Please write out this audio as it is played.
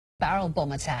barrel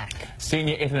bomb attack.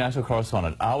 Senior international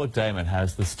correspondent Awa Damon has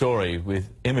the story with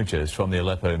images from the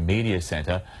Aleppo Media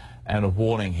Centre, and a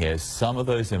warning here, some of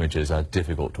those images are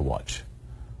difficult to watch.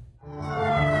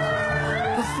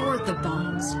 Before the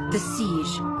bombs, the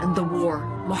siege and the war,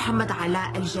 Muhammad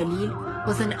الجلیل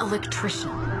was an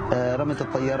electrician. رمت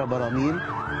الطيارة براميل.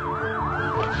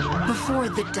 Before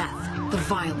the death, the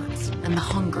violence and the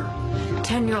hunger,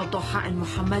 10-year-old Doha and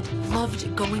Muhammad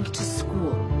loved going to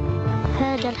school.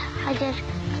 هذا الحجر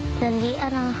اللي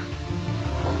أنا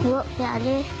وقفت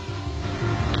عليه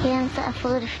كان سقف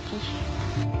غرفتي.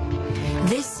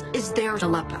 This is their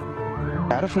Aleppo.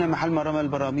 عرفنا محل ما رمى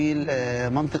البراميل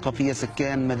منطقة فيها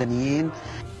سكان مدنيين.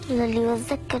 اللي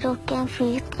بتذكره كان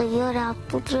في طيارة عم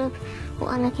تضرب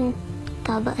وأنا كنت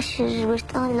عم بقشر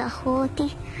برتقال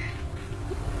لأخواتي،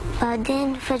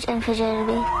 بعدين فجأة انفجر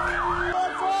البيت.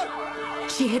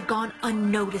 She had gone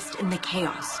unnoticed in the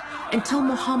chaos until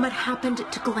Muhammad happened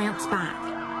to glance back.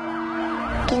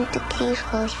 كنت كثير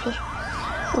خايفة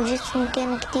وجسمي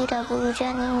كان كثير عم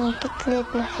بوجعني من كتلة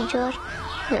الحجار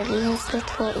اللي نزلت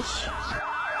فوقي.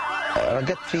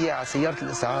 ركضت فيها على سيارة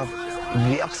الإسعاف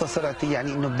بأقصى سرعتي،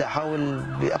 يعني إنه بدي أحاول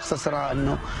بأقصى سرعة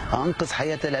إنه أنقذ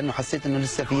حياتها لأنه حسيت إنه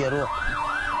لسه فيها روح.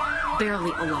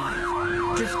 Barely alive,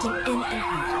 drifting in and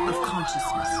out of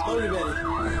consciousness.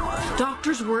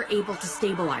 Doctors were able to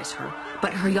stabilize her,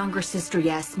 but her younger sister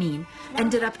Yasmin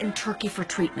ended up in Turkey for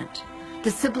treatment.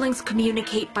 The siblings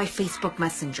communicate by Facebook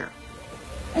Messenger.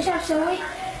 إيش عم تسوي؟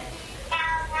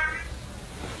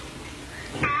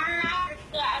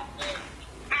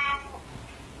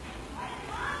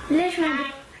 ليش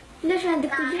ما عندك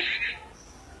تجي؟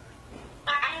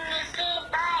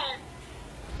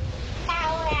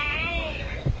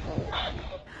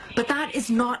 But that is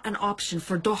not an option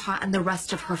for Doha and the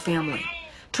rest of her family.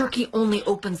 Turkey only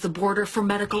opens the border for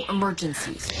medical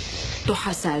emergencies.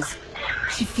 Doha says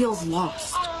she feels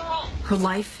lost, her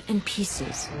life in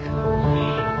pieces.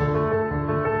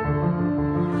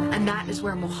 And that is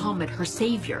where Muhammad, her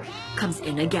savior, comes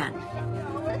in again.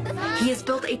 He has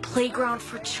built a playground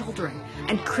for children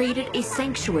and created a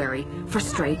sanctuary for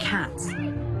stray cats.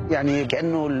 يعني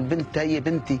كأنه البنت هي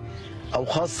بنتي أو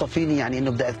خاصة فيني، يعني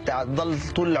إنه بدي أضل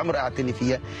طول العمر أعتني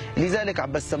فيها، لذلك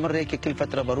عم بستمر هيك كل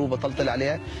فترة بروح بطلطل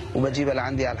عليها وبجيبها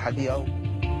لعندي على الحديقة.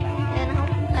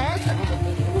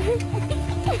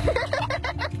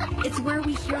 It's where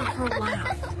we hear her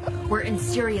laugh, where in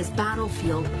Syria's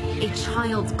battlefield, a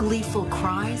child's gleeful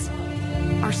cries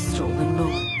are stolen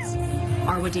moments.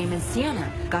 Arwa Damon,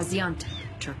 सी.ان.ان, Gaziantep,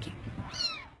 Turkey.